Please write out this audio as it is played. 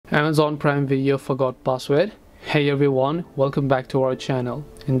Amazon Prime Video forgot password. Hey everyone, welcome back to our channel.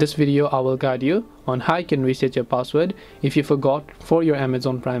 In this video I will guide you on how you can reset your password if you forgot for your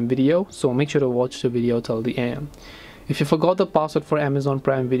Amazon Prime Video, so make sure to watch the video till the end. If you forgot the password for Amazon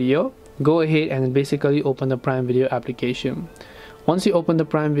Prime Video, go ahead and basically open the Prime Video application. Once you open the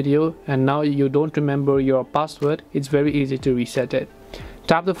Prime Video and now you don't remember your password, it's very easy to reset it.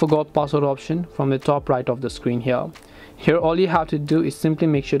 Tap the forgot password option from the top right of the screen here. Here all you have to do is simply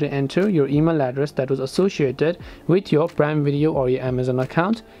make sure to enter your email address that was associated with your Prime Video or your Amazon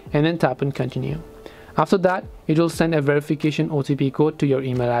account and then tap on continue. After that, it will send a verification OTP code to your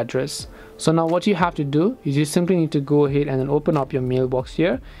email address. So now what you have to do is you simply need to go ahead and then open up your mailbox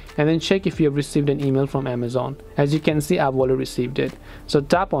here and then check if you have received an email from Amazon. As you can see, I've already received it. So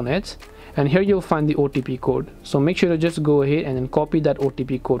tap on it and here you'll find the OTP code. So make sure to just go ahead and then copy that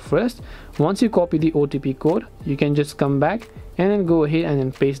OTP code first. Once you copy the OTP code, you can just come back and then go ahead and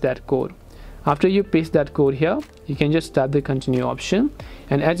then paste that code. After you paste that code here, you can just tap the continue option,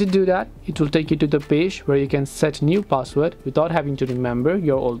 and as you do that, it will take you to the page where you can set new password without having to remember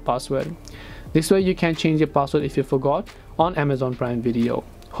your old password. This way you can change your password if you forgot on Amazon Prime Video.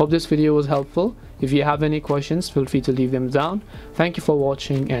 Hope this video was helpful. If you have any questions, feel free to leave them down. Thank you for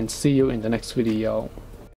watching and see you in the next video.